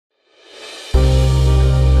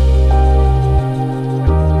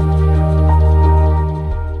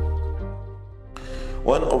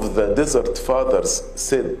of the desert fathers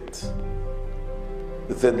said,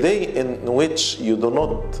 "The day in which you do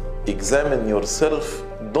not examine yourself,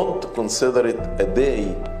 don't consider it a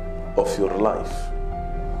day of your life."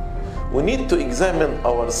 We need to examine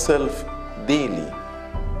ourselves daily.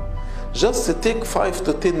 Just take 5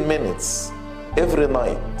 to 10 minutes every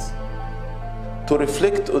night to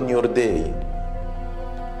reflect on your day.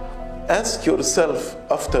 Ask yourself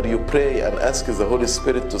after you pray and ask the Holy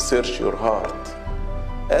Spirit to search your heart.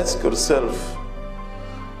 Ask yourself,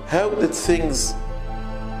 how did things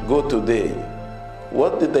go today?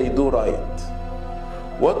 What did I do right?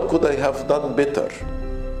 What could I have done better?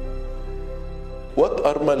 What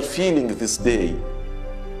are my feelings this day?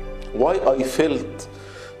 Why I felt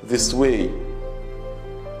this way?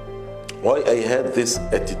 Why I had this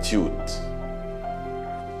attitude?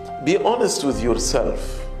 Be honest with yourself.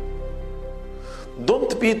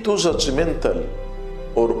 Don't be too judgmental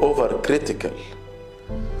or overcritical,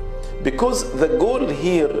 because the goal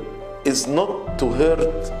here is not to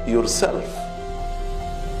hurt yourself,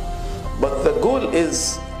 but the goal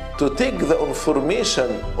is to take the information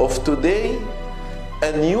of today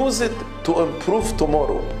and use it to improve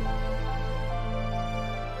tomorrow.